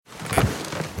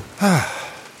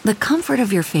The comfort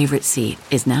of your favorite seat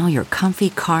is now your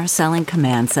comfy car selling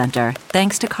command center,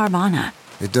 thanks to Carvana.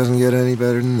 It doesn't get any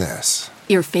better than this.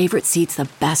 Your favorite seat's the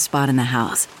best spot in the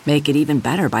house. Make it even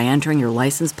better by entering your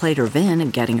license plate or VIN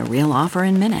and getting a real offer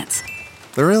in minutes.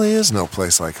 There really is no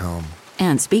place like home.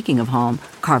 And speaking of home,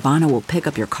 Carvana will pick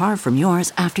up your car from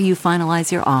yours after you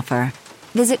finalize your offer.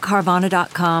 Visit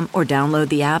Carvana.com or download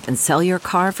the app and sell your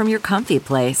car from your comfy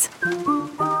place.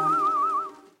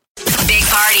 Big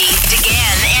Party,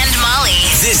 DeGan and Molly.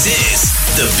 This is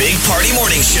the Big Party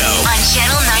Morning Show On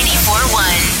Channel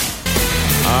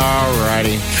 94.1. All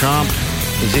righty. Trump,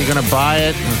 is he going to buy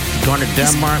it? Going to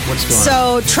Denmark? What's going on?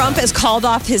 So Trump has called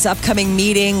off his upcoming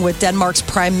meeting with Denmark's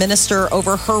prime minister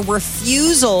over her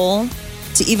refusal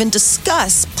to even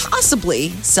discuss possibly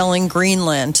selling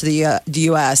Greenland to the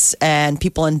U.S. And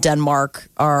people in Denmark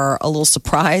are a little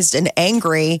surprised and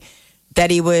angry that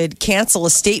he would cancel a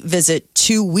state visit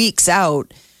 2 weeks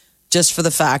out just for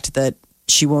the fact that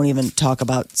she won't even talk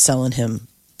about selling him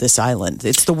this island.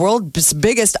 It's the world's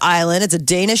biggest island. It's a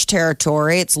Danish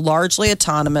territory. It's largely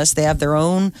autonomous. They have their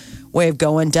own way of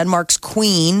going. Denmark's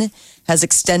queen has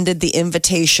extended the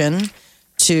invitation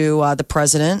to the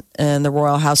president, and the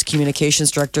Royal House Communications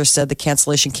Director said the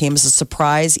cancellation came as a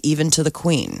surprise even to the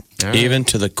queen. Even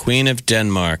to the Queen of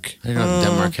Denmark. I didn't know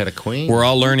Denmark had a queen. We're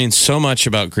all learning so much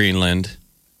about Greenland.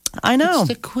 I know. It's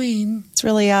the queen. It's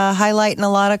really highlighting a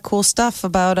lot of cool stuff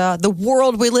about the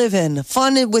world we live in.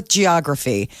 Fun with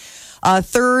geography.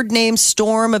 Third named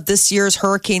storm of this year's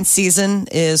hurricane season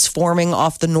is forming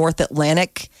off the North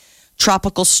Atlantic.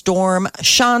 Tropical storm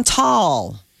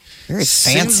Chantal. Very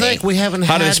fancy. Seems like we haven't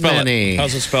How had do they spell many. it?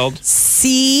 How's it spelled?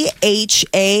 Chantal.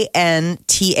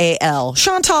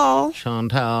 Chantal.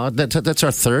 Chantal. That's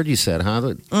our third, you said,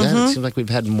 huh? It seems like we've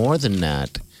had more than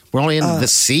that. We're only in the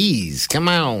seas. Come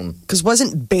on. Because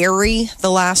wasn't Barry the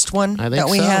last one I think that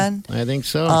we so. had? I think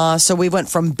so. So we went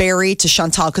from Barry to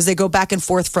Chantal because they go back and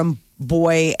forth from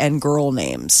boy and girl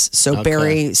names. So Okay.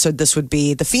 Barry, so this would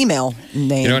be the female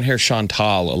name. You don't hear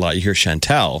Chantal a lot. You hear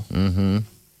Chantel. Mm-hmm.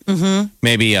 Mm-hmm.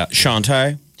 Maybe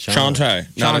Shantae. Shantae.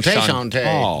 Not a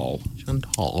Chantal.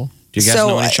 Chantal. Do you guys So,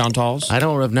 know any Chantals? I've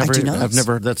do not.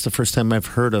 never, that's the first time I've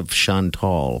heard of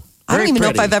Chantal. I don't Very even know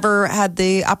if pretty. I've ever had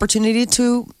the opportunity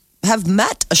to have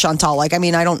met a Chantal. Like, I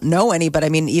mean, I don't know any, but I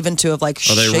mean, even to have like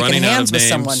Are they shaken running out hands of with names?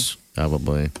 someone.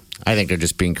 Probably. I think they're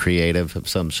just being creative of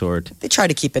some sort. They try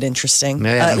to keep it interesting.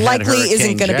 They haven't had Likely Hurricane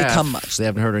isn't going to Jeff. become much. They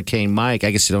haven't Hurricane Mike. I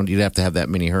guess you'd have to have that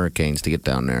many hurricanes to get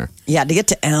down there. Yeah, to get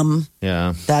to M,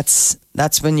 Yeah. that's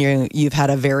when you've had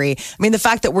a very. I mean, the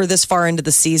fact that we're this far into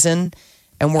the season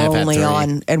and we're I've had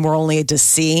only to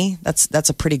C. That's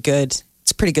a pretty good.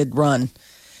 It's a pretty good run.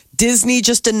 Disney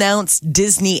just announced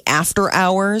Disney After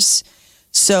Hours.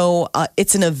 So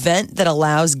it's an event that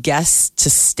allows guests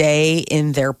to stay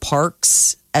in their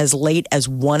parks as late as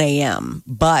 1 a.m.,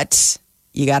 but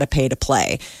you got to pay to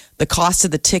play. The cost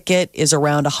of the ticket is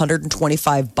around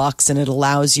 $125, and it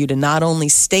allows you to not only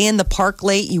stay in the park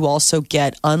late, you also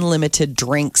get unlimited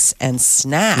drinks and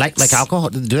snacks. Like alcohol?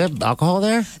 Do they have alcohol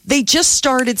there? They just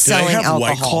started Do they selling have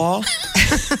alcohol. White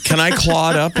Claw? Can I claw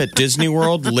it up at Disney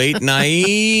World late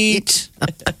night?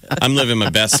 I'm living my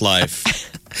best life.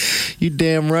 You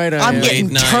damn right I I'm am. getting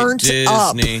Late night turned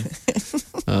up. Disney.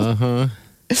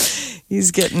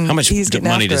 He's getting How much he's getting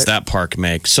money after does it. that park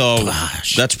make? So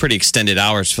that's pretty extended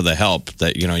hours for the help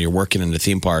that you're working in the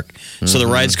theme park. So the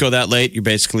rides go that late. You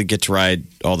basically get to ride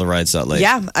all the rides that late.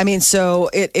 Yeah, I mean, so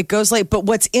it goes late. But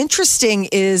what's interesting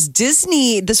is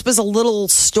Disney, this was a little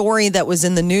story that was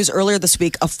in the news earlier this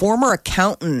week. A former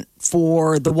accountant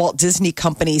for the Walt Disney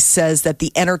Company says that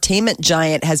the entertainment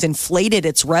giant has inflated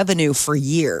its revenue for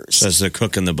years. Says the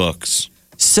cook in the books.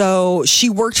 So she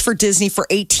worked for Disney for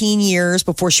 18 years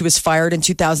before she was fired in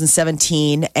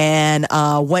 2017 and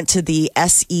went to the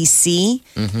SEC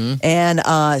and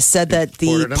said that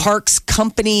Reported him.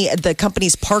 the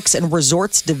company's Parks and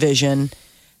Resorts division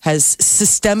has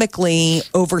systemically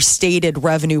overstated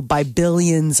revenue by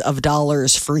billions of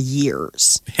dollars for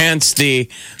years. Hence the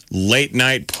late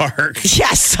night park. Yeah,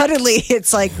 suddenly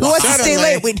it's like, who wants to stay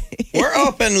late? We're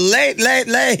open late.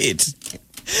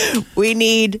 We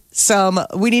need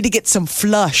to get some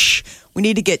flush. We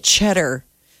need to get cheddar,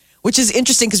 which is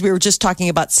interesting because we were just talking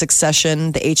about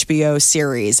Succession, the HBO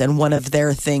series, and one of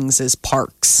their things is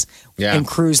parks and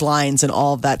cruise lines and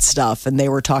all of that stuff. And they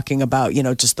were talking about,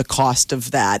 just the cost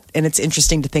of that. And it's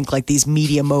interesting to think like these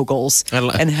media moguls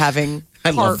and having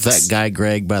I love parks. that guy,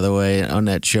 Greg, by the way, on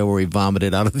that show where he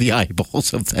vomited out of the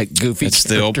eyeballs of that goofy It's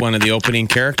character. one of the opening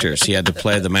characters. He had to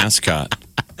play the mascot.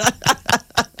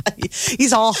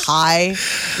 He's all high.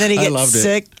 Then he I gets loved it.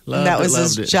 sick. Loved that it, was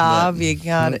his loved it. job. Yeah. You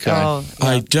got it. Okay. Oh,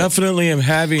 I definitely am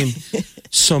having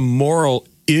some moral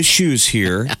issues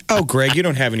here. Oh, Greg, you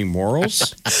don't have any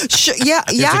morals? yeah,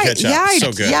 to catch up.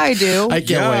 So good. I do. I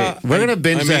can't wait. We're going to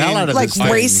binge the hell out of like this thing.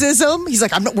 racism. He's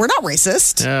like, we're not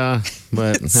racist. Yeah,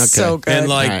 but okay. So good. And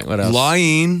like All right, what else?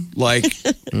 lying, like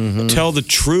tell the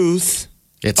truth.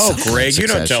 It's Greg, you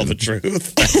don't tell Succession. the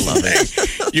truth. I love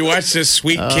it. You watch this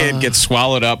sweet kid get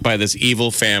swallowed up by this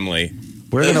evil family.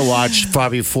 We're going to watch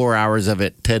probably 4 hours of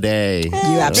it today. You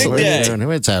absolutely Big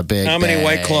day. It's a big How many day.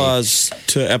 White Claws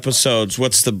to episodes?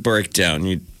 What's the breakdown?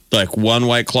 You like one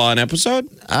White Claw an episode?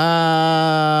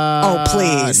 Oh,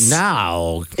 please.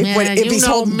 No. If you he's know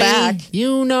holding me. back.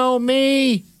 You know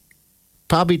me.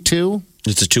 Probably 2.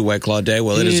 It's a 2 White Claw day.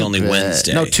 Well, it is only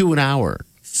Wednesday. No, 2 an hour.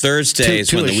 Thursday is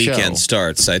Two when a the weekend show.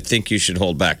 starts. I think you should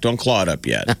hold back. Don't claw it up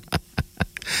yet.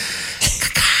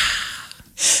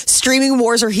 Streaming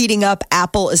wars are heating up.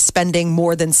 Apple is spending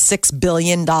more than $6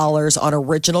 billion on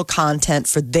original content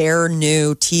for their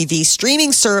new TV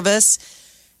streaming service,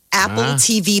 Apple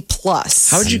TV Plus.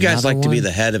 How would you guys Another like to be one?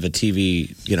 the head of a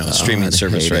TV, streaming I'd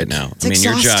service hate right it. now? It's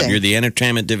your job, exhausting. you're the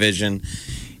entertainment division,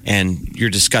 and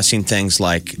you're discussing things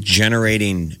like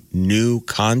generating new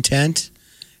content.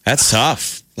 That's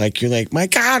tough. Like, you're like, my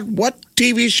God, what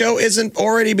TV show isn't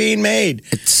already being made?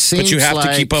 It seems But you have to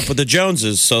like- keep up with the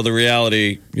Joneses. So the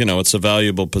reality, it's a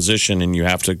valuable position and you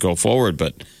have to go forward.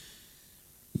 But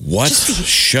what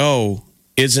show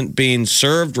isn't being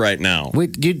served right now?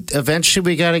 Eventually,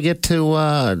 we got to get to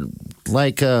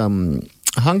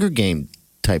Hunger Game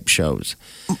type shows.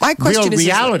 My question Real is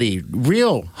reality,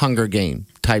 real Hunger Game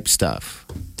type stuff.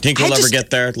 Think you'll I ever just-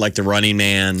 get there? Like the Running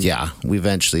Man? Yeah, we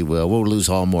eventually will. We'll lose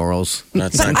all morals.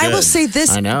 That's But not I will good. say this.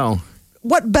 I know.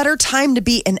 What better time to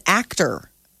be an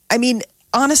actor? I mean,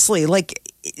 honestly, like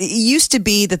it used to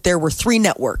be that there were 3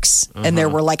 networks and there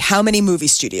were like how many movie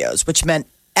studios, which meant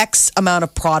X amount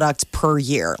of product per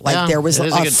year. Like Yeah, there was it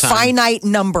is a a good time. finite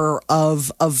number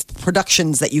of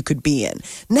productions that you could be in.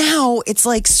 Now it's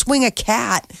like swing a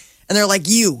cat and they're like,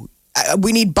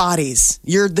 we need bodies.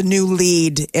 You're the new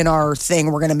lead in our thing.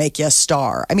 We're going to make you a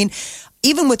star. I mean,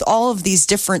 even with all of these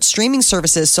different streaming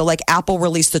services, so like Apple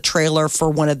released the trailer for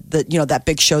one of the, that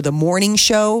big show, The Morning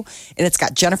Show, and it's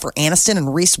got Jennifer Aniston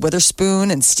and Reese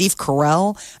Witherspoon and Steve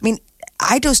Carell. I mean,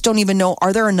 I just don't even know,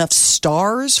 are there enough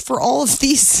stars for all of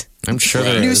these I'm sure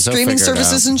there new is. They'll streaming figure it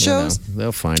services out, and shows?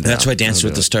 They'll find out. That's why Dancing They'll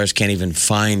with do the it. Stars can't even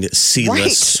find C-list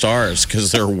Right. stars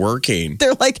because they're working.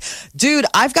 They're like, dude,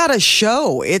 I've got a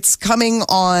show. It's coming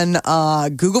on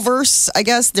Googleverse, I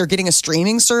guess. They're getting a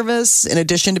streaming service. In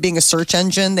addition to being a search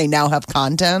engine, they now have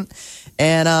content.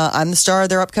 And I'm the star of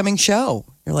their upcoming show.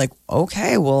 You're like,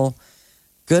 okay, well,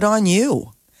 good on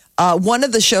you. One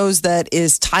of the shows that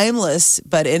is timeless,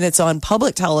 and it's on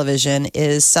public television,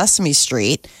 is Sesame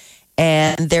Street.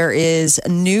 And there is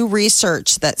new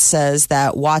research that says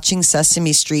that watching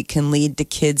Sesame Street can lead to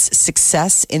kids'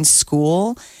 success in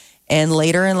school and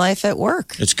later in life at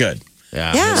work. It's good.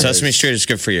 Yeah. Yeah. Sesame Street is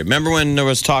good for you. Remember when there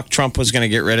was talk Trump was going to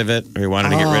get rid of it? Or he wanted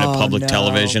to get rid of public no.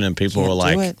 television and people were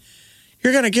Can't do like, it.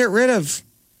 you're going to get rid of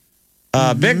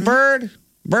Big Bird,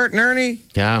 Bert and Ernie?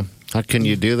 Yeah. How can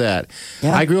you do that?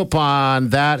 Yeah. I grew up on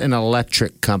that and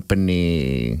Electric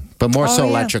Company, but more so yeah.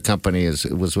 Electric Company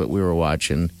was what we were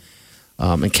watching.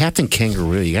 And Captain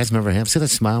Kangaroo. You guys remember him? See that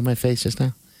smile on my face just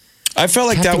now? I felt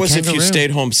like that Captain was if you Kangaroo.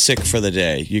 stayed home sick for the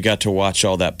day. You got to watch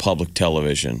all that public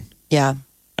television. Yeah.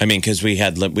 I mean, because we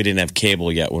didn't have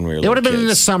cable yet when we were It would have been in the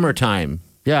kids. summertime.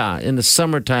 Yeah, in the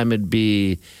summertime,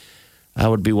 I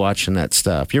would be watching that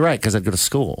stuff. You're right, because I'd go to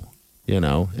school,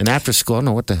 And after school, I don't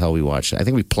know what the hell we watched. I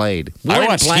think we played. We I went and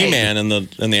watched played. He-Man in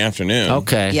the afternoon.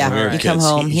 Okay. Yeah, When we were you come kids.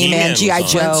 home, He-Man, was G.I. on.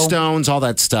 Joe. Flintstones, all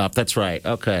that stuff. That's right.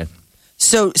 Okay.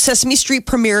 So Sesame Street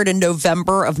premiered in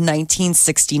November of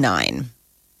 1969.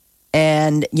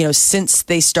 And, since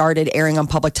they started airing on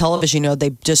public television, they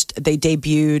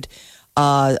debuted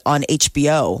on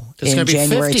HBO It's in gonna be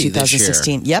January 50 this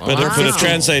 2016. Yep. But Wow. it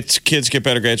translates, kids get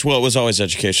better grades. Well, it was always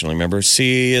educational. Remember,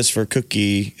 C is for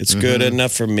cookie. It's good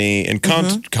enough for me. And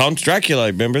Count Dracula,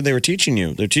 remember, they were teaching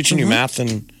you. They're teaching you math.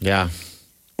 And Yeah.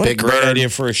 what Big a great Bird. idea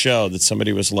for a show that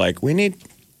somebody was like, we need,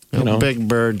 Big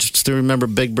Bird. Just to remember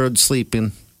Big Bird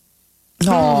sleeping.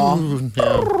 Aw.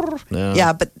 Yeah.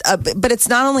 Yeah, but it's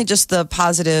not only just the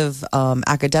positive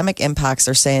academic impacts.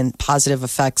 They're saying positive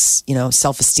effects,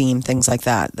 self-esteem, things like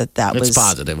that. That It's was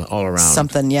positive all around.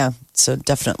 something, yeah. So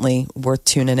definitely worth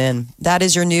tuning in. That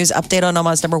is your news update on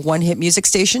Omaha's number 1 hit music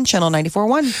station, Channel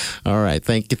 94.1. All right.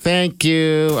 Thank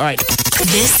you. All right.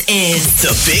 This is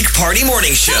The Big Party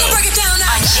Morning Show.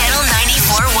 on Channel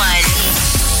 94.1.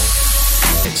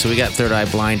 Fantastic. So we got Third Eye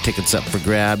Blind tickets up for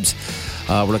grabs.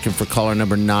 We're looking for caller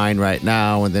number 9 right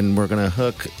now, and then we're going to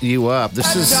hook you up.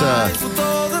 This is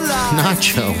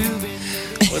Nacho.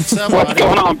 What's up, What's buddy?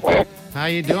 going on, boy? How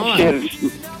you doing?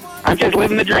 I'm just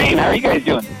living the dream. How are you guys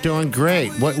doing? Doing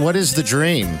great. What is the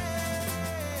dream?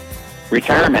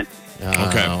 Retirement.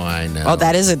 Okay. Oh, I know. Oh,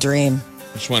 that is a dream.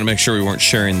 Just want to make sure we weren't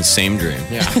sharing the same dream.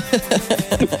 Yeah.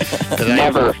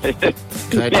 Never. I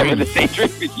Never dream- the same dream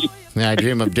with you. Yeah, I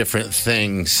dream of different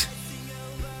things.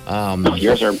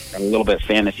 Yours are a little bit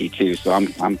fantasy too, so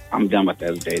I'm done with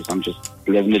those days. I'm just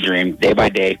living the dream day by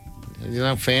day. You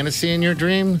know, fantasy in your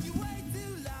dream?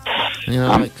 You know,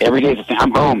 like, Every day,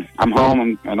 I'm home. I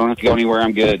don't have to go anywhere.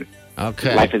 I'm good.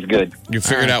 okay. Life is good. You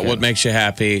figured out what makes you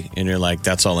happy, and you're like,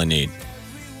 that's all I need.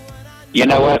 You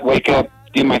know what? Wake up,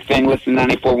 do my thing, listen to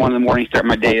 94.1 in the morning, start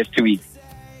my day. It's too easy.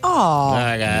 Oh,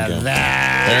 I got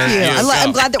that. There thank you. you I'm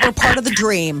go. glad that we're part of the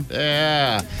dream.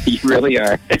 Yeah. You really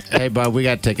are. Hey, bud, we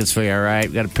got tickets for you, all right?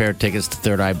 We got a pair of tickets to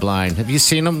Third Eye Blind. Have you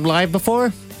seen them live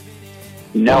before?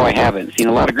 No, I haven't. Seen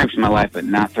a lot of groups in my life, but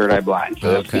not Third Eye Blind. So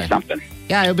that'll Okay. be something.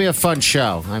 Yeah, it'll be a fun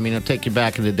show. I mean, it'll take you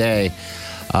back in the day.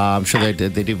 I'm sure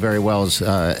they do very well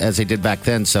as they did back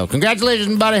then. So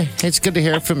congratulations, buddy. It's good to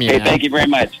hear from you. Hey, man. thank you very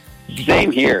much.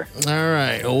 Same here. All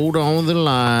right, hold on the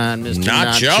line, Mr.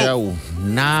 Nacho.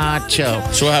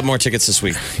 Nacho. So we'll have more tickets this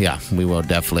week. Yeah, we will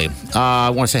definitely. I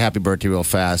want to say happy birthday real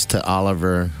fast to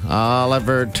Oliver.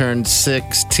 Oliver turned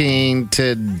 16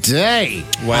 today.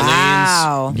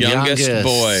 Wow. Wileen's youngest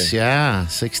boy. Yeah,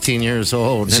 16 years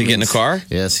old. Is he getting a car?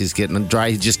 Yes, he's getting a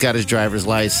drive. He just got his driver's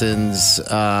license.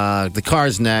 The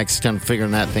car's next. Kind of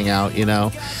figuring that thing out, you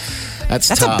know. That's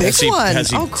That's a tough. big one. has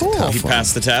he- Oh, cool. tough. He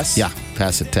passed the test? Yeah,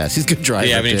 pass the test. He's a good driver. Did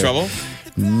he have any too. trouble?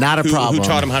 Not a problem. Who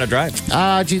taught him how to drive?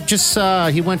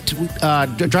 He went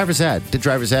to driver's ed. Did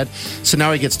driver's ed. So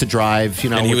now he gets to drive. You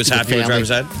know, And he with was the happy with family.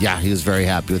 driver's ed? Yeah, he was very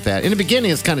happy with that. In the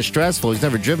beginning, it's kind of stressful. He's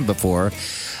never driven before.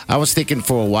 I was thinking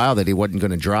for a while that he wasn't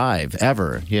going to drive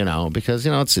ever. You know, because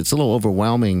you know it's a little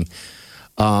overwhelming.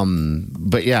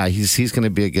 But yeah, he's going to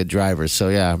be a good driver. So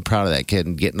yeah, I'm proud of that kid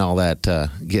and getting all that.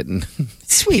 Getting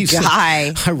Sweet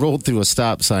guy. I rolled through a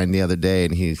stop sign the other day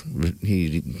and he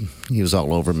was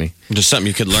all over me. Just something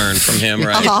you could learn from him,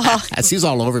 right? Yes, he's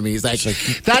all over me. He's like,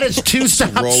 that is 2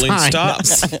 stop Rolling signs.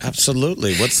 stops.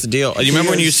 Absolutely. What's the deal? You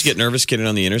remember when you used to get nervous getting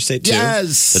on the interstate too?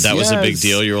 Yes, That was a big yes.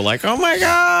 deal. You were like, oh my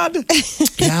God.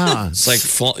 It's Yeah. like,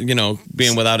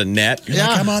 being without a net. You're like,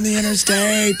 Yeah. I'm on the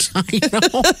interstate.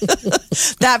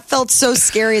 That felt so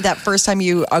scary that first time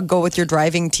you go with your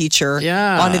driving teacher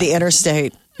Yeah. onto the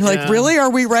interstate. You're like, Yeah. really? Are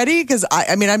we ready? Because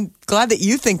I mean, I'm glad that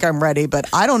you think I'm ready, but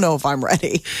I don't know if I'm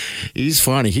ready. He's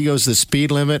funny. He goes the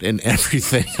speed limit and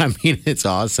everything. I mean, it's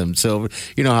awesome. So,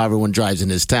 you know how everyone drives in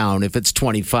his town. If it's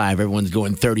 25, everyone's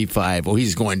going 35. Well,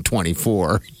 he's going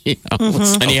 24. You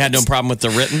know? And he had no problem with the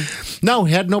written? No,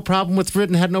 he had no problem with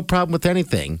written, had no problem with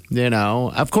anything. You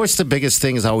know, of course, the biggest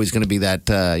thing is always going to be that,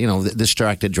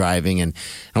 distracted driving. And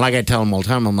like I tell him all the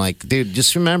time, I'm like, dude,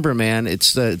 just remember, man,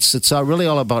 it's really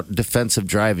all about defensive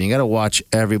driving. You got to watch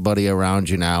everybody around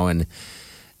you now. And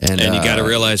you got to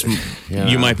realize yeah.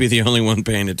 you might be the only one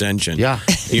paying attention. Yeah,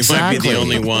 You might be exactly. the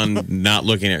only one not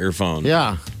looking at your phone.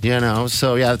 Yeah, you know,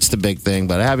 so yeah, that's the big thing.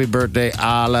 But happy birthday,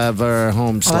 Oliver,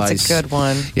 home Oh, slice. that's a good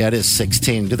one. Yeah, it is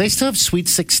 16. Do they still have Sweet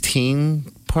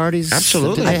 16 parties?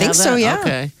 Absolutely. Do they I think have so, that? yeah.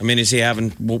 Okay. I mean, is he having,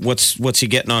 what's he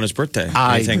getting on his birthday?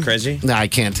 Anything crazy? No, I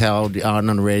can't tell on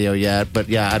the radio yet, but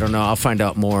yeah, I don't know. I'll find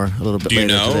out more a little bit Do you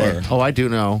later know, today. or? Oh, I do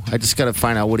know. I just got to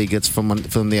find out what he gets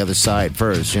from the other side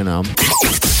first, you know.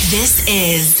 This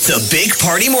is The Big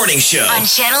Party Morning Show. on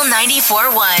Channel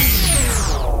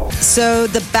 94.1. So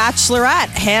the Bachelorette,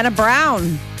 Hannah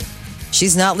Brown,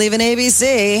 she's not leaving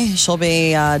ABC. She'll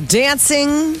be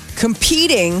dancing,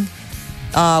 competing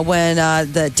when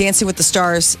the Dancing with the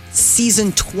Stars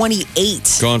season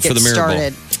 28 Going for gets the mirror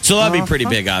started. ball. So that'll be pretty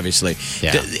big, obviously.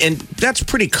 Yeah. And that's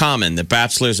pretty common that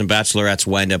bachelors and bachelorettes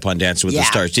wind up on Dancing with the Yeah.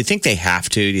 Stars. Do you think they have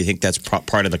to? Do you think that's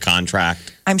part of the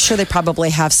contract? I'm sure they probably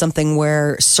have something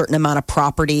where a certain amount of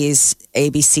properties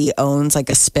ABC owns, like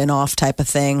a spin-off type of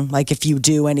thing. Like if you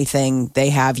do anything,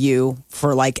 they have you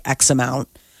for like X amount.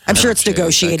 I'm sure it's Jeez, I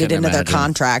negotiated can into their imagine.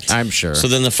 contract. I'm sure. So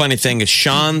then the funny thing is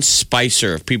Sean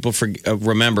Spicer, if people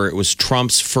remember, it was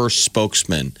Trump's first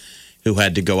spokesman who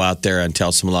had to go out there and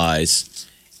tell some lies.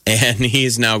 And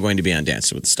he's now going to be on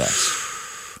Dancing with the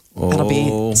Stars. That'll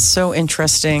be so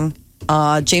interesting.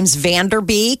 James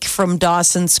Vanderbeek from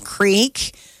Dawson's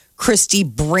Creek, Christy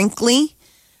Brinkley,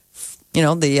 you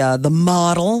know, the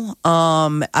model.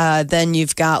 Then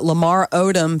you've got Lamar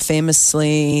Odom,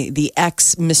 famously the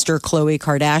ex Mr. Khloe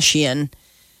Kardashian.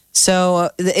 So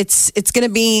it's going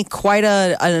to be quite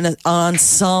an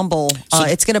ensemble.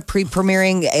 It's going to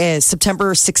premiering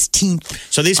September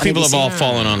 16th. So these people have all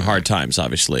fallen on hard times,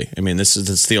 obviously. I mean, this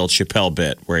is the old Chappelle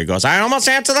bit where he goes, I almost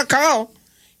answered the call.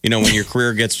 You know, when your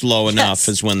career gets low enough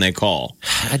is when they call.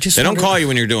 They don't call you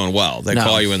when you're doing well. They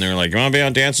call you when they're like, you want to be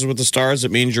on Dances with the Stars?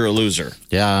 It means you're a loser.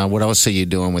 Yeah, what else are you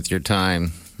doing with your time?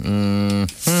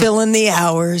 Filling the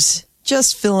hours.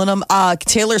 Just filling them.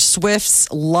 Taylor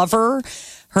Swift's Lover,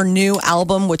 her new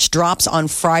album, which drops on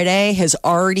Friday, has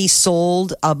already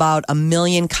sold about 1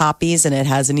 million copies, and it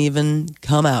hasn't even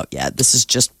come out yet. This is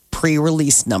just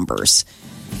pre-release numbers.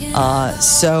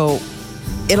 So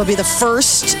it'll be the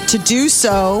first to do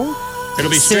so.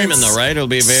 It'll be streaming, though, right? It'll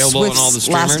be available on all the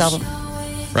streamers. Last album.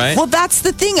 Right? Well, that's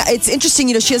the thing. It's interesting.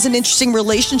 You know, she has an interesting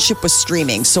relationship with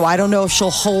streaming. So I don't know if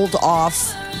she'll hold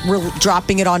off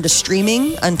dropping it onto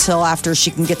streaming until after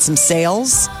she can get some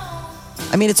sales.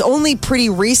 I mean, it's only pretty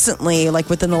recently, like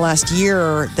within the last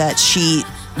year, that she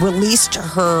released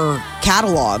her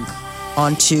catalog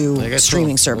onto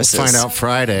streaming services. We'll find out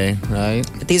Friday, right?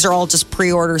 But these are all just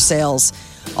pre-order sales.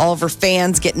 All of her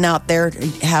fans getting out there,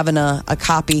 having a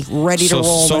copy ready to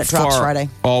roll when it drops Friday.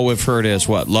 All we've heard is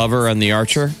what? Lover and the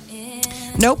Archer?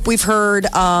 Nope, we've heard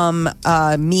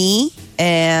Me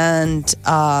and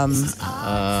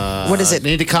what is it?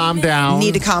 Need to Calm Down.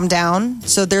 Need to Calm Down.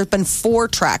 So there's been 4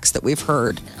 tracks that we've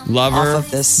heard. Lover, off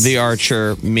of this. The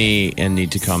Archer, Me, and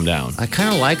Need to Calm Down. I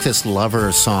kind of like this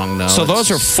Lover song, though. So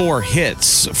those are 4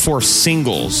 hits, 4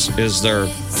 singles. Is there?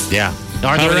 Yeah.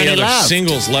 Are there any other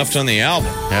singles left on the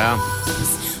album? Yeah.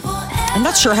 I'm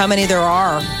not sure how many there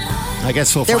are. I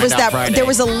guess we'll find out Friday. There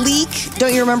was a leak,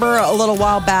 don't you remember, a little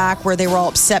while back where they were all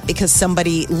upset because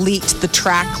somebody leaked the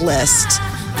track list.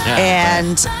 Yeah,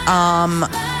 and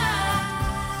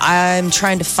I'm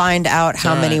trying to find out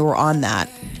how many were on that.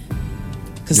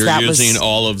 You're using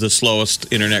all of the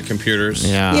slowest internet computers?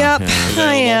 Yeah. Yep,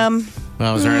 I am.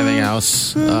 Well, is there anything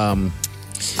else?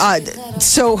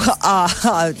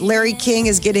 Larry King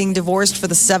is getting divorced for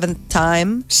the 7th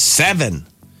time. 7?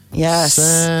 Yes.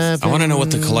 7. I want to know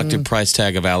what the collective price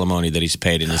tag of alimony that he's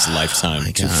paid in his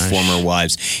lifetime to former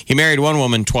wives. He married one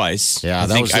woman twice. Yeah, I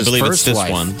believe it's this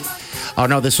one. Oh,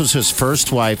 no, this was his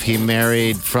first wife. He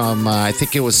married from, I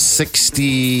think it was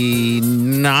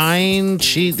 69.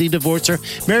 He divorced her.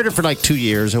 Married her for like 2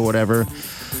 years or whatever.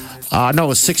 No, it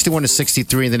was 61 to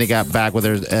 63, and then he got back with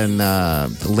her and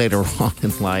later on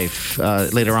in life,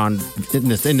 later on in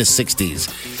the 60s.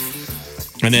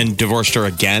 And then divorced her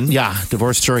again? Yeah,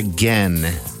 divorced her again.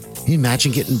 Can you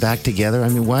imagine getting back together? I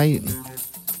mean, why?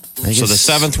 So the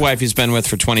 7th wife he's been with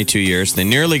for 22 years. They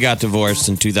nearly got divorced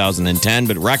in 2010,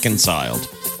 but reconciled.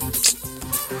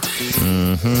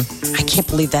 Mm-hmm. I can't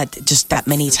believe that just that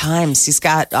many times. He's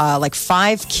got like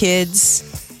 5 kids.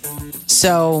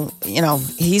 So, you know,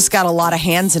 he's got a lot of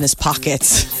hands in his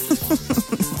pockets.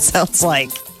 Sounds like.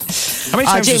 How many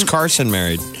times was Carson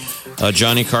married?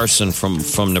 Johnny Carson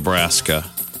from Nebraska.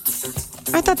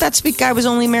 I thought that sweet guy was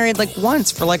only married like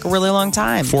once for like a really long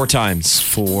time. 4 times.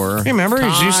 4. Hey, remember,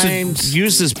 he used to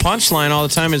use his punchline all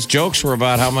the time. His jokes were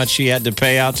about how much he had to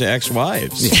pay out to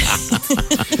ex-wives.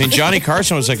 I mean, Johnny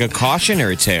Carson was like a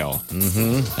cautionary tale.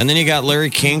 Mm-hmm. And then you got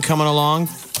Larry King coming along.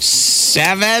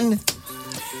 7?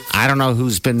 I don't know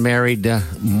who's been married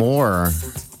more.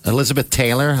 Elizabeth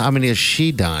Taylor, how many has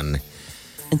she done?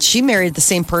 And she married the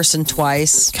same person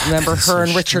twice. God, remember, her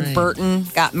and Richard Burton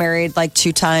got married like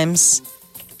 2 times.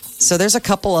 So there's a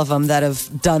couple of them that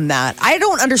have done that. I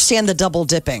don't understand the double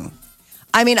dipping.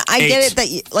 I mean, I get it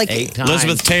that like 8 times.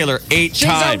 Elizabeth Taylor 8 She's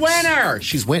times. She's a winner.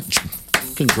 She's win.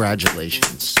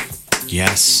 Congratulations.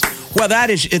 Yes. Well,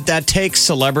 that takes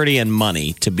celebrity and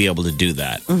money to be able to do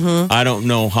that. Mm-hmm. I don't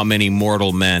know how many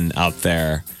mortal men out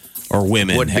there or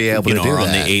women would be able to do are that.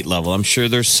 on the 8 level. I'm sure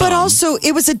there's some. But also,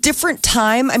 it was a different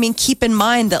time. I mean, keep in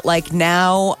mind that like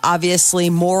now, obviously,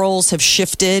 morals have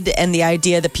shifted, and the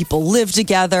idea that people live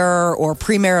together or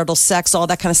premarital sex, all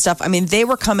that kind of stuff. I mean, they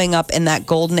were coming up in that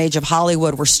golden age of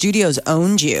Hollywood where studios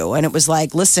owned you, and it was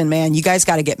like, listen, man, you guys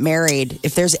got to get married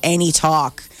if there's any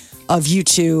talk of you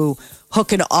two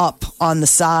hooking up on the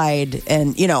side.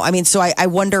 And, you know, I mean, so I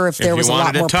wonder if there was a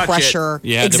lot more pressure.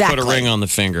 You had to put a ring on the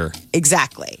finger.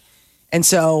 Exactly. And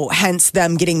so hence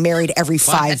them getting married every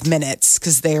 5 minutes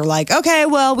because they're like, okay,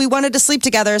 well, we wanted to sleep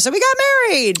together, so we got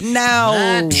married. Now.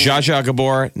 Zsa Zsa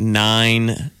Gabor,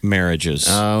 9 marriages.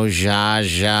 Oh, Zsa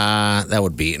Zsa. That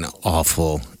would be an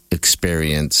awful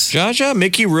experience. Zsa Zsa?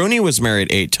 Mickey Rooney was married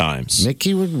 8 times.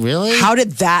 Mickey would really? How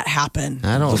did that happen?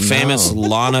 I don't know. The famous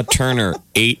Lana Turner,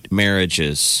 8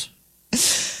 marriages.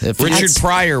 Richard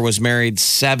Pryor was married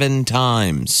 7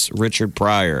 times. Richard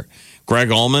Pryor. Greg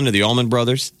Allman of the Allman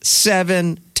Brothers,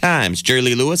 7 times. Jerry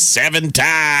Lee Lewis, 7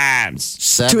 times.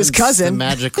 Seven's To his cousin. the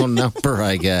magical number,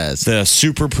 I guess. The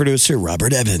super producer,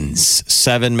 Robert Evans,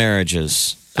 7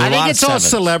 marriages. I A lot think of it's all sevens.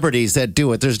 celebrities that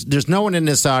do it. There's no one in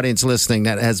this audience listening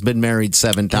that has been married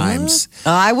 7 times.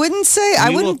 I wouldn't say. I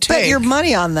We will wouldn't bet take your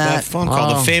money on That that. phone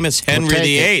call. Oh, The famous we'll Henry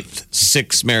take VIII,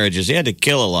 6 marriages. He had to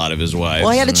kill a lot of his wives.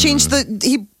 Well, he had to change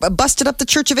he busted up the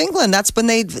Church of England. That's when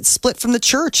they split from the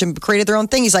church and created their own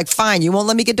thing. He's like, fine, you won't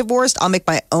let me get divorced? I'll make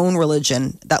my own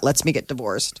religion that lets me get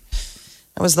divorced.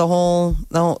 That was the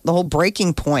whole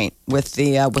breaking point with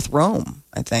with Rome,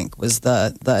 I think, was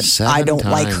the 7 I don't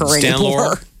like her times. Stan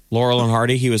anymore. Laurel and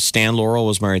Hardy. Stan Laurel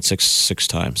was married six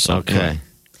times. So, Okay.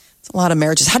 It's a lot of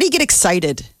marriages. How do you get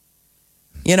excited?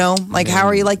 You know, like, how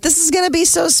are you like, this is going to be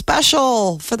so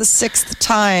special for the 6th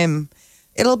time.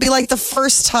 It'll be like the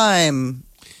first time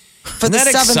for Isn't the that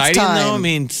 7th exciting, time. though? I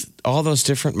mean, all those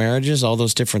different marriages, all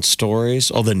those different stories,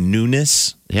 all the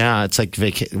newness. Yeah, it's like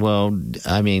well,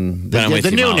 I mean, But I'm with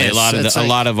the you, Molly. newness. A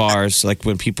lot of ours, like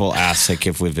when people ask, like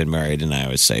if we've been married, and I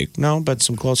always say no, but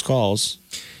some close calls.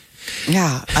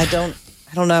 Yeah, I don't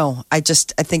know. I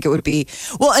think it would be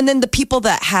well, and then the people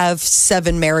that have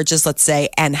 7 marriages, let's say,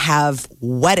 and have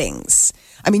weddings.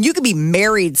 I mean, you could be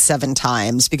married 7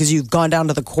 times because you've gone down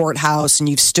to the courthouse and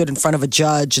you've stood in front of a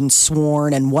judge and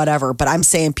sworn and whatever. But I'm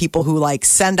saying people who like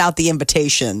send out the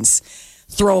invitations,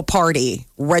 throw a party,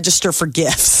 register for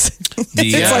gifts.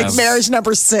 It's like marriage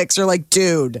number 6. You're like,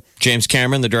 dude. James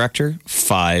Cameron, the director,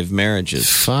 5 marriages.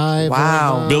 5.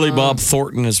 Wow. Billy Bob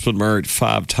Thornton has been married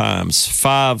 5 times.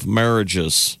 5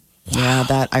 marriages.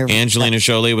 Yeah, Angelina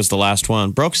Jolie was the last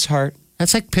one. Broke his heart.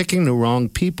 That's like picking the wrong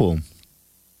people.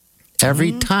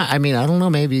 Every time. I mean, I don't know.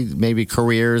 Maybe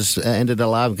careers ended a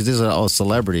lot because these are all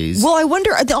celebrities. Well, I wonder.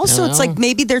 Also, it's know? like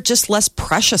maybe they're just less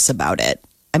precious about it.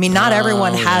 I mean, not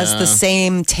everyone has the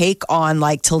same take on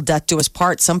like till death do us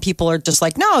part. Some people are just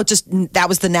like, no, just that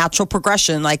was the natural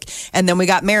progression. Like, and then we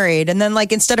got married, and then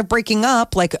like instead of breaking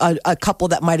up, like a couple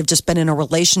that might have just been in a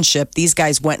relationship, these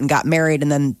guys went and got married,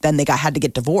 and then they had to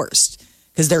get divorced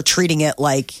because they're treating it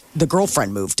like the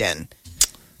girlfriend moved in.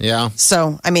 Yeah.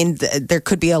 So, I mean, there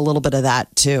could be a little bit of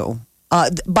that too.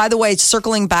 By the way,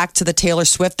 circling back to the Taylor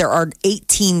Swift, there are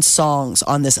 18 songs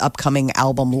on this upcoming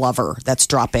album, Lover, that's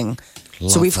dropping.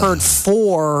 So we've heard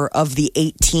 4 of the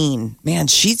 18. Man,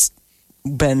 she's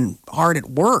been hard at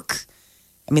work.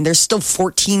 I mean, there's still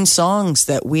 14 songs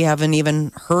that we haven't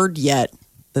even heard yet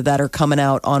that are coming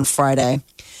out on Friday.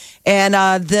 And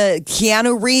the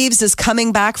Keanu Reeves is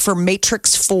coming back for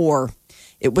Matrix 4.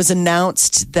 It was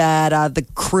announced that the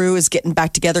crew is getting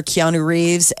back together. Keanu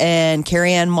Reeves and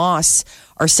Carrie-Anne Moss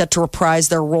are set to reprise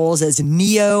their roles as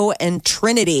Neo and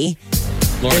Trinity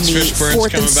Lawrence in the Fishburne's 4th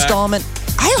coming installment.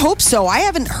 I hope so. I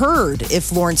haven't heard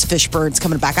if Lawrence Fishburne's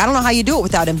coming back. I don't know how you do it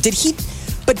without him. Did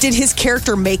his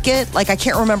character make it? Like, I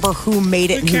can't remember who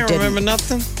made it and who Can't didn't. remember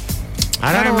nothing.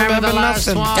 I don't remember the last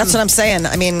one. That's what I'm saying.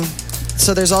 I mean,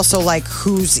 so there's also like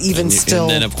who's even still. And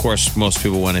then, of course, most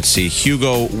people want to see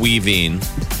Hugo Weaving,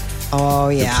 Oh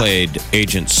who yeah. played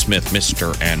Agent Smith,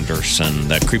 Mr. Anderson,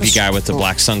 that creepy guy with the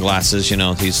black sunglasses. You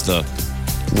know, he's the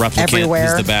replicant.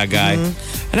 Everywhere. He's the bad guy. Mm-hmm.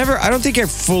 I don't think I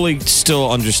fully still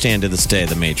understand to this day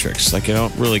the Matrix. Like, I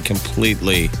don't really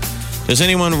completely. Does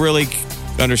anyone really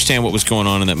understand what was going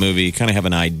on in that movie? You kind of have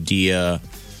an idea.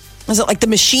 Was it like the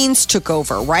machines took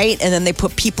over, right? And then they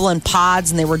put people in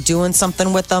pods and they were doing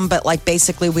something with them, but like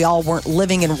basically we all weren't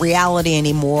living in reality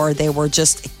anymore. They were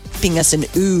just keeping us in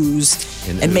ooze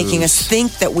and making us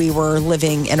think that we were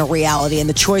living in a reality. And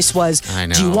the choice was, I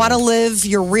know. do you want to live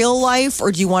your real life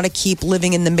or do you want to keep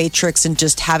living in the Matrix and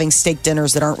just having steak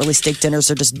dinners that aren't really steak dinners,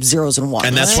 they're just zeros and ones?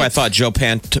 And that's why I thought Joe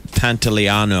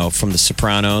Pantoliano from The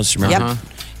Sopranos, remember? Yep.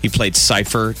 He played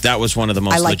Cypher. That was one of the I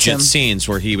most liked legit him. scenes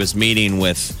where he was meeting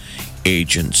with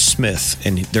Agent Smith,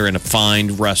 and they're in a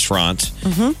fine restaurant,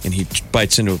 and he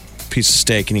bites into a piece of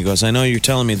steak, and he goes, I know you're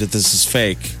telling me that this is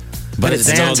fake. But it's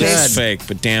I know damn this good. is fake,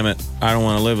 but damn it, I don't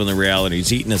want to live in the reality.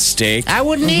 He's eating a steak. I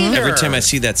wouldn't either. Every time I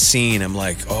see that scene, I'm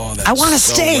like, oh, that's I want a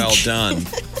so steak. well done.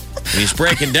 And he's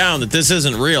breaking down that this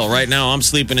isn't real. Right now, I'm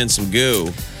sleeping in some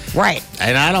goo. Right.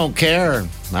 And I don't care.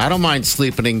 I don't mind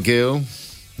sleeping in goo.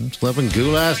 I slept in goo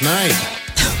last night.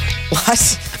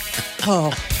 What?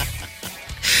 Oh.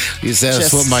 You said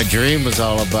that's Just- what my dream was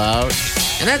all about.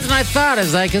 And that's what I thought. I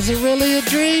was like, is it really a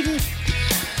dream?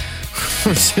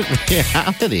 Or is it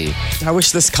reality? I wish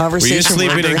this Were conversation you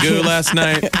sleeping in goo last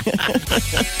night?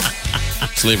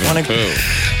 Sleeping in poo.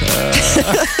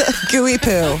 Gooey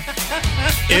poo.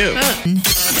 Ew.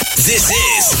 This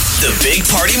is the Big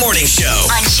Party Morning Show.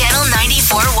 On Channel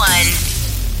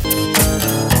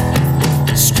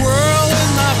 94.1. Squirrel in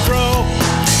my fro.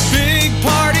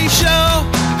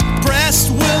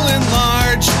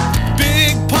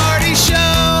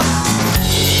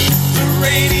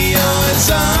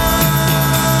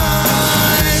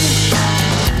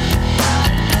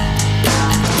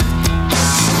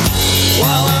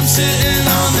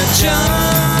 We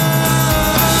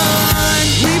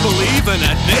believe in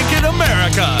a naked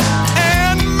America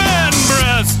and man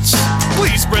breasts.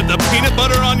 Please spread the peanut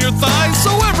butter on your thighs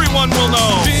so everyone will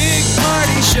know. Big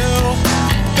Party Show.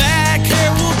 Back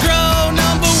hair will grow.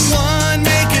 Number one,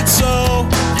 make it so.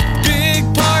 Big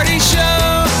Party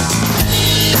Show.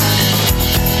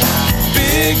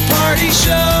 Big Party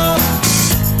Show.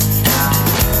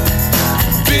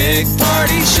 Big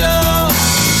Party Show.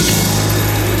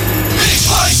 Big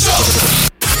Party Show.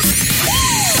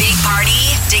 Big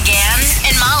Party, DeGan,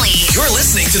 and Molly You're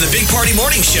listening to the Big Party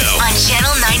Morning Show on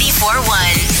Channel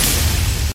 94.1.